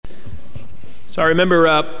So I remember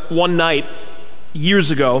one night, years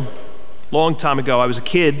ago, long time ago, I was a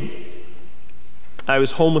kid. I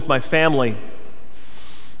was home with my family,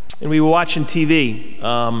 and we were watching TV.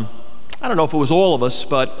 I don't know if it was all of us,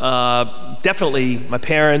 but definitely my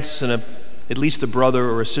parents and at least a brother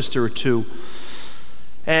or a sister or two.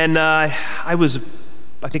 And I was,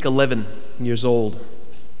 I think, 11 years old.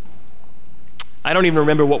 I don't even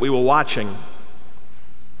remember what we were watching,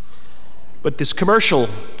 but this commercial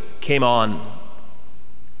came on,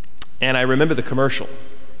 and I remember the commercial.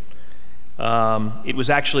 It was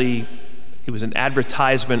an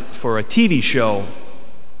advertisement for a TV show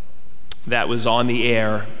that was on the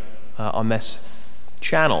air on this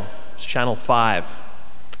channel. It's Channel 5.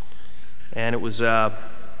 And it was,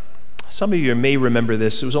 some of you may remember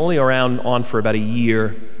this. It was only on for about a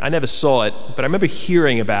year. I never saw it, but I remember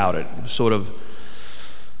hearing about it. It was sort of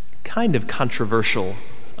kind of controversial.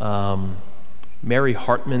 Mary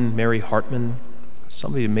Hartman.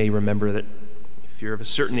 Some of you may remember that if you're of a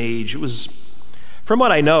certain age. It was, from what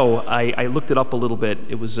I know, I looked it up a little bit.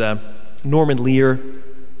 It was Norman Lear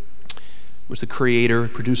was the creator,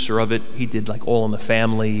 producer of it. He did like All in the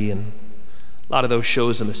Family and a lot of those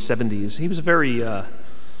shows in the 70s. He was a very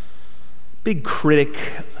big critic.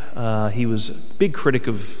 He was a big critic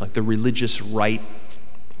of like the religious right.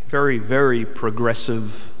 Very, very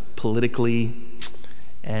progressive politically.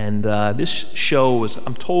 And this show was,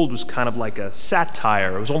 I'm told, was kind of like a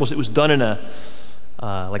satire. It was done in a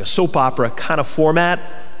like a soap opera kind of format,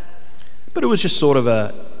 but it was just sort of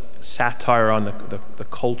a satire on the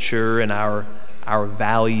culture and our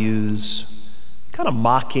values, kind of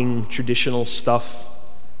mocking traditional stuff.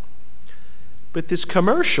 But this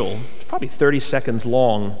commercial, it's probably 30 seconds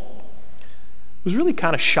long, was really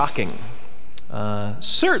kind of shocking,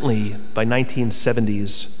 certainly by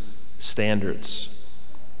 1970s standards.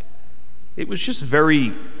 It was just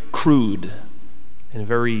very crude and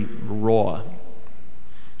very raw.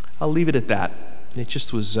 I'll leave it at that. It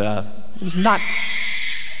just was, it was not,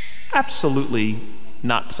 absolutely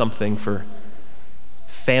not something for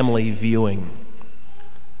family viewing.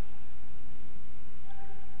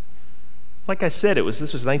 Like I said, this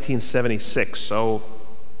was 1976, so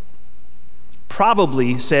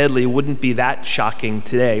probably, sadly, it wouldn't be that shocking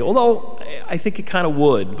today, although I think it kind of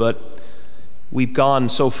would, but we've gone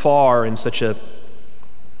so far in such a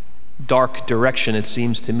dark direction, it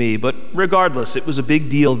seems to me. But regardless, it was a big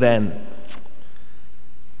deal then.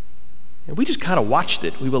 And we just kind of watched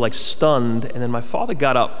it. We were like stunned. And then my father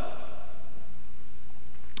got up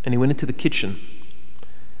and he went into the kitchen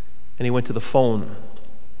and he went to the phone.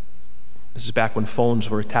 This is back when phones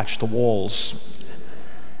were attached to walls.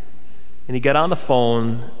 And he got on the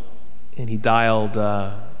phone and he dialed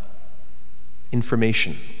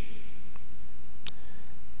information.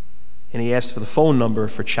 And he asked for the phone number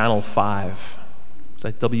for Channel 5. Was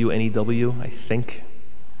that WNEW, I think?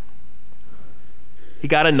 He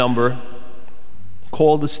got a number,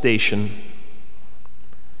 called the station,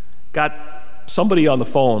 got somebody on the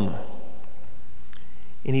phone,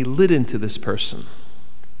 and he lit into this person.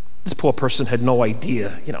 This poor person had no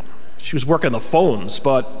idea, she was working the phones,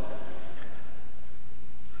 but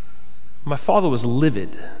my father was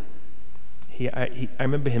livid. I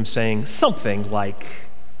remember him saying something like,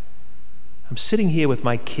 I'm sitting here with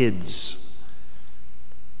my kids,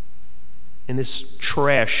 and this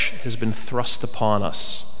trash has been thrust upon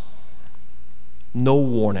us. No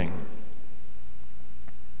warning.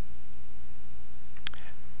 I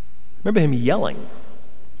remember him yelling.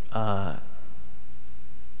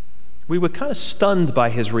 We were kind of stunned by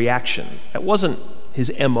his reaction. That wasn't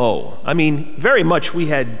his MO. I mean, very much we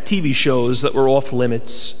had TV shows that were off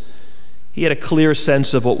limits. He had a clear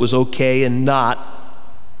sense of what was okay and not.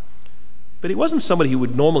 But he wasn't somebody who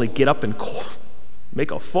would normally get up and make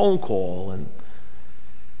a phone call. And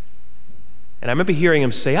I remember hearing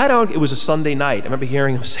him say, it was a Sunday night. I remember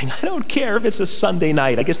hearing him saying, I don't care if it's a Sunday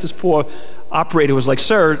night. I guess this poor operator was like,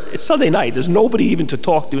 sir, it's Sunday night. There's nobody even to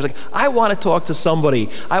talk to. He was like, I want to talk to somebody.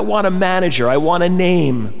 I want a manager. I want a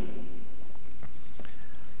name.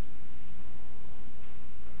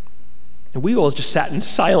 And we all just sat in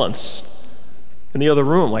silence in the other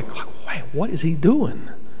room, like, what is he doing?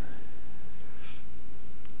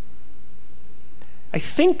 I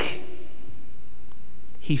think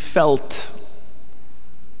he felt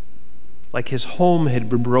like his home had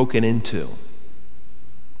been broken into.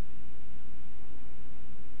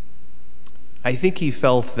 I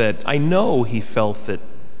know he felt that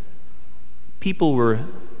people were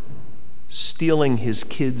stealing his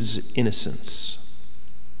kids' innocence.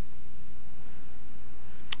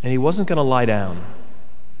 And he wasn't going to lie down.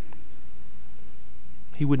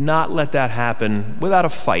 He would not let that happen without a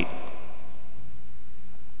fight.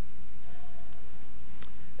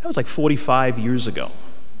 was like 45 years ago.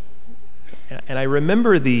 And I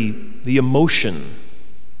remember the emotion,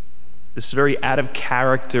 this very out of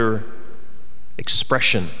character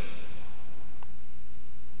expression.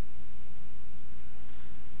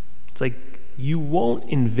 It's like, you won't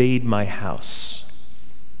invade my house.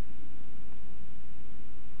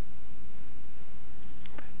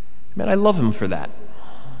 Man, I love him for that.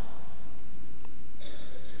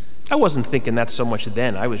 I wasn't thinking that so much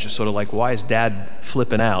then. I was just sort of like, why is Dad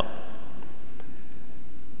flipping out?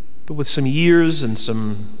 But with some years and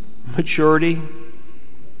some maturity,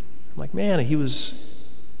 I'm like, man, he was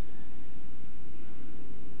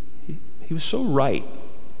so right.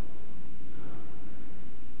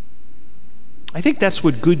 I think that's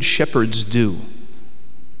what good shepherds do.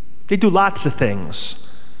 They do lots of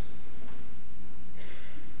things,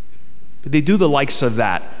 but they do the likes of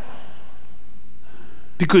that.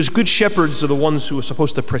 Because good shepherds are the ones who are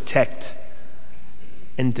supposed to protect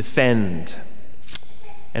and defend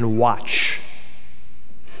and watch.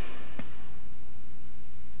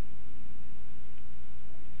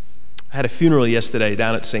 I had a funeral yesterday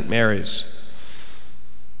down at St. Mary's.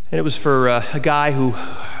 And it was for a guy who,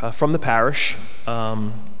 from the parish.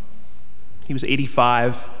 He was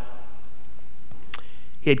 85.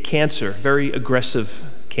 He had cancer, very aggressive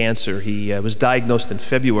cancer. He was diagnosed in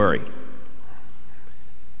February.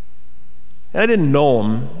 And I didn't know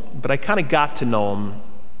him, but I kind of got to know him.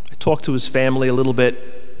 I talked to his family a little bit,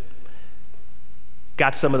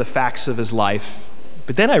 got some of the facts of his life.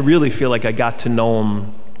 But then I really feel like I got to know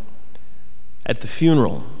him at the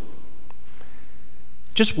funeral.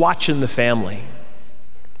 Just watching the family,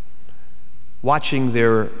 watching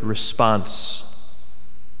their response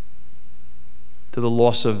to the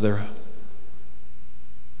loss of their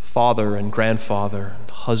father and grandfather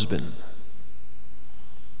and husband.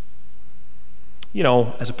 You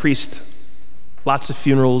know, as a priest, lots of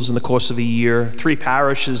funerals in the course of a year, 3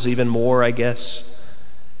 parishes, even more, I guess.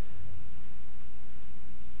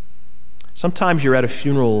 Sometimes you're at a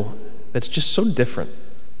funeral that's just so different.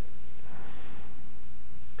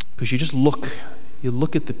 Because you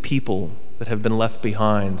look at the people that have been left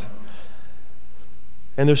behind,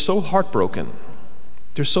 and they're so heartbroken.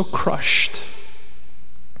 They're so crushed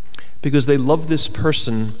because they love this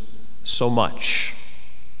person so much.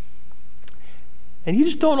 And you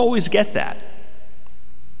just don't always get that.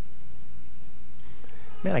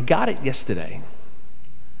 Man, I got it yesterday.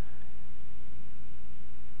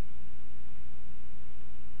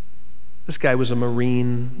 This guy was a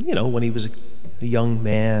Marine, when he was a young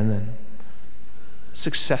man and a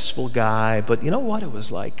successful guy. But you know what it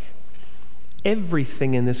was like?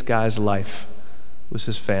 Everything in this guy's life was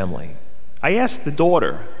his family. I asked the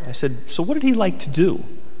daughter, I said, so what did he like to do?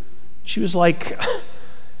 She was like,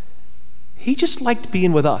 he just liked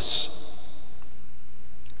being with us.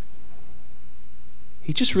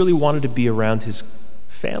 He just really wanted to be around his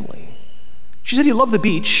family. She said he loved the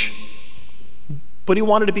beach, but he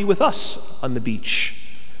wanted to be with us on the beach.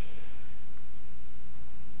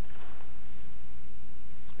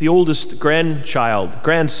 The oldest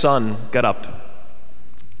grandson got up,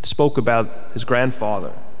 spoke about his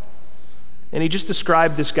grandfather. And he just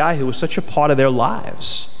described this guy who was such a part of their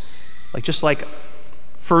lives, just like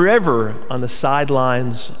forever on the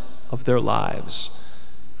sidelines of their lives.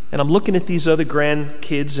 And I'm looking at these other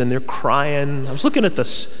grandkids and they're crying. I was looking at the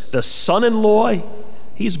son-in-law.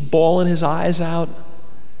 He's bawling his eyes out.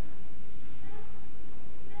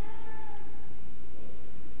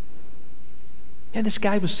 And this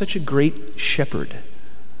guy was such a great shepherd.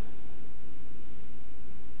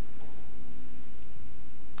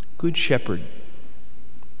 Good shepherd.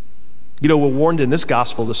 We're warned in this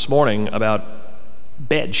gospel this morning about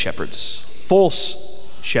bad shepherds, false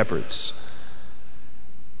shepherds.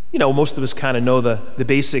 Most of us kind of know the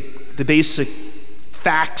basic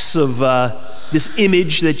facts of this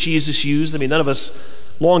image that Jesus used. None of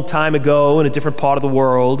us, long time ago in a different part of the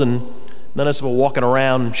world, and none of us were walking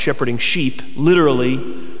around shepherding sheep,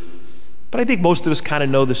 literally. But I think most of us kind of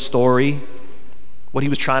know the story, what he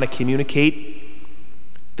was trying to communicate.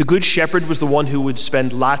 The good shepherd was the one who would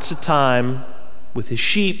spend lots of time with his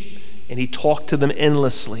sheep, and he talked to them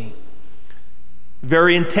endlessly,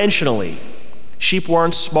 very intentionally. Sheep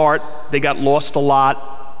weren't smart. They got lost a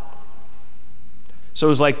lot. So it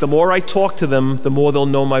was like, the more I talk to them, the more they'll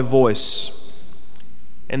know my voice.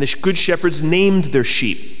 And the good shepherds named their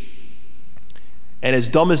sheep. And as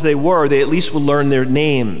dumb as they were, they at least would learn their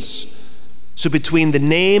names. So between the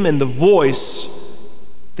name and the voice,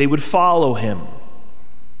 they would follow him.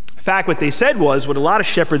 In fact, what they said was, what a lot of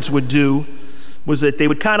shepherds would do was that they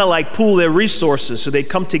would kind of pool their resources. So they'd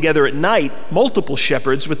come together at night, multiple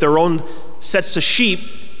shepherds with their own sets of sheep,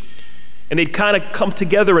 and they'd kind of come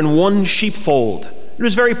together in one sheepfold. It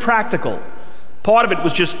was very practical. Part of it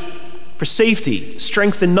was just for safety,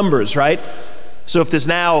 strength in numbers, right? So if there's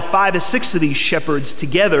now 5 or 6 of these shepherds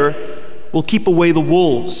together, we'll keep away the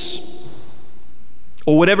wolves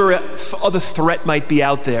or whatever other threat might be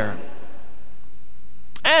out there.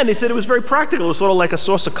 And they said it was very practical. It was sort of like a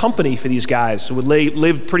source of company for these guys who would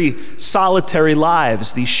live pretty solitary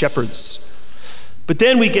lives, these shepherds. But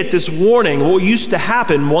then we get this warning. What used to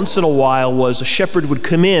happen once in a while was a shepherd would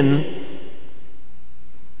come in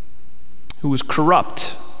who was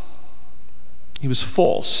corrupt. He was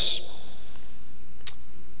false.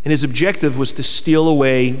 And his objective was to steal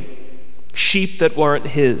away sheep that weren't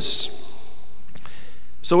his.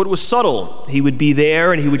 So it was subtle. He would be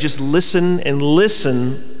there and he would just listen and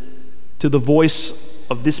listen to the voice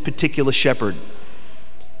of this particular shepherd.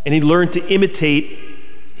 And he learned to imitate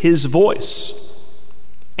his voice.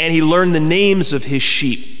 And he learned the names of his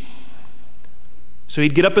sheep. So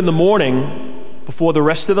he'd get up in the morning before the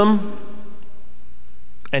rest of them,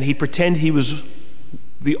 and he'd pretend he was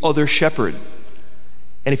the other shepherd.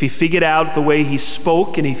 And if he figured out the way he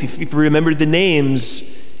spoke, and if he remembered the names,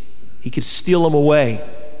 he could steal them away.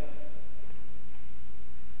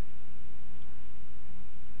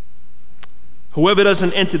 Whoever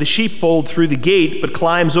doesn't enter the sheepfold through the gate, but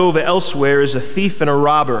climbs over elsewhere, is a thief and a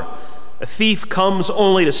robber. A thief comes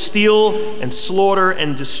only to steal and slaughter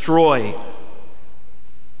and destroy.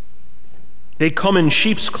 They come in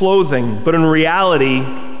sheep's clothing, but in reality,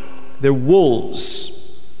 they're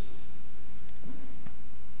wolves.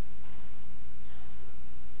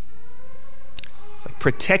 It's like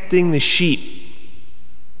protecting the sheep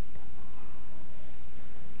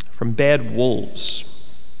from bad wolves,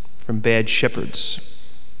 from bad shepherds.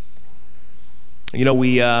 You know,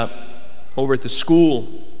 we, over at the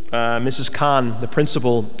school, Mrs. Khan, the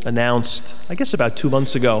principal, announced, I guess about 2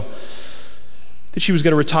 months ago, that she was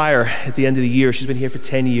going to retire at the end of the year. She's been here for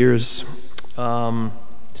 10 years.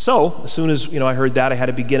 So as soon as I heard that, I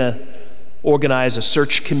had to organize a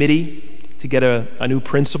search committee to get a new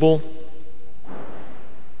principal.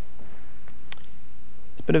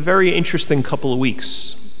 It's been a very interesting couple of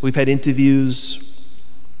weeks. We've had interviews.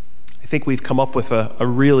 I think we've come up with a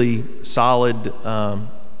really solid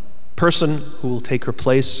person who will take her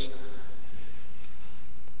place.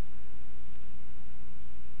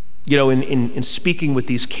 In speaking with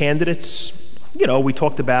these candidates, we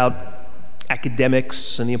talked about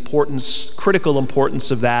academics and the critical importance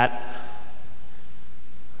of that.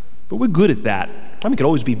 But we're good at that. I mean, it could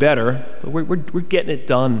always be better, but we're getting it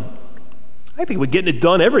done. I think we're getting it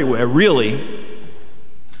done everywhere, really.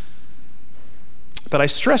 But I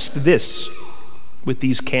stressed this with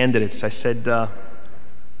these candidates. I said, I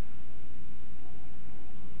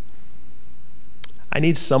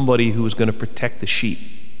need somebody who is going to protect the sheep.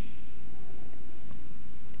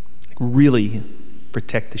 Really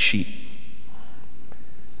protect the sheep.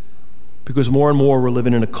 Because more and more we're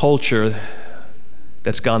living in a culture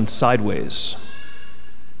that's gone sideways.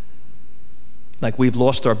 Like we've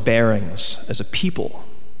lost our bearings as a people,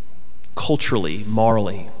 culturally,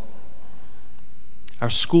 morally. Our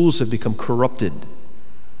schools have become corrupted.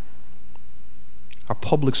 Our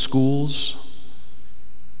public schools,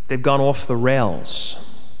 they've gone off the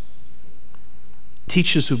rails.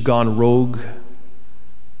 Teachers who've gone rogue,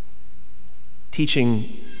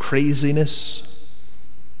 teaching craziness,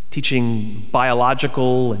 teaching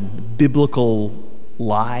biological and biblical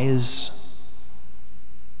lies,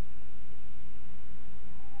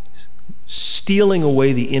 stealing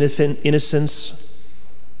away the innocence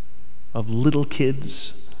of little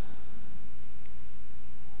kids.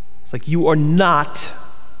 It's like, you are not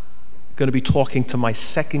going to be talking to my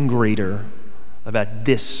second grader about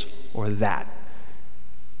this or that.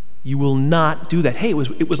 You will not do that. Hey,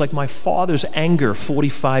 it was like my father's anger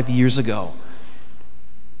 45 years ago.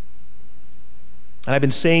 And I've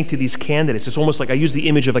been saying to these candidates, it's almost like I use the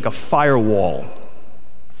image of like a firewall.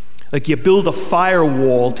 Like you build a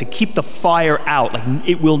firewall to keep the fire out. Like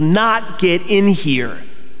it will not get in here.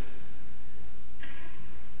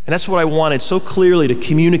 And that's what I wanted so clearly to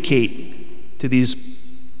communicate to these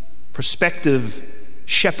prospective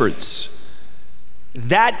shepherds.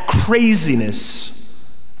 That craziness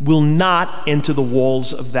will not enter the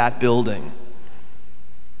walls of that building.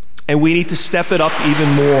 And we need to step it up even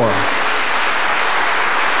more.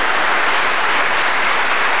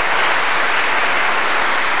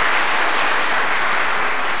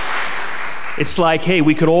 It's like, hey,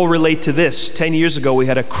 we could all relate to this. 10 years ago, we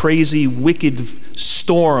had a crazy, wicked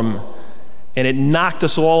storm, and it knocked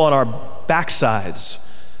us all on our backsides.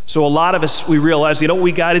 So a lot of us, we realized, what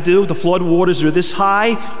we got to do? The flood waters are this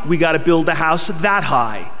high. We got to build a house that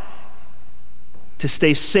high. to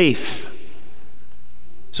stay safe.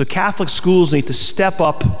 So Catholic schools need to step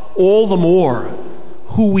up all the more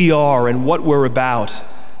who we are and what we're about,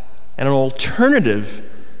 and an alternative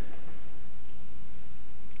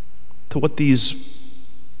to what these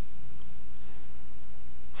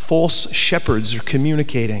false shepherds are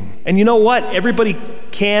communicating. And you know what? Everybody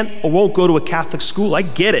can't or won't go to a Catholic school. I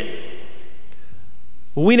get it.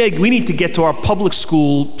 Well, we need to get to our public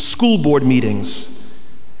school board meetings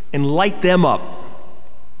and light them up,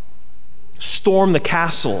 storm the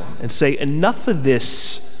castle and say, enough of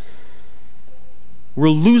this. We're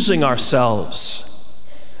losing ourselves.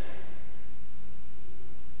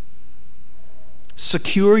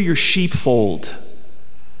 Secure your sheepfold.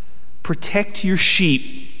 Protect your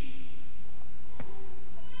sheep.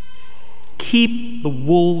 Keep the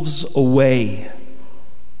wolves away.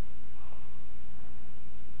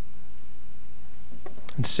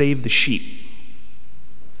 And save the sheep.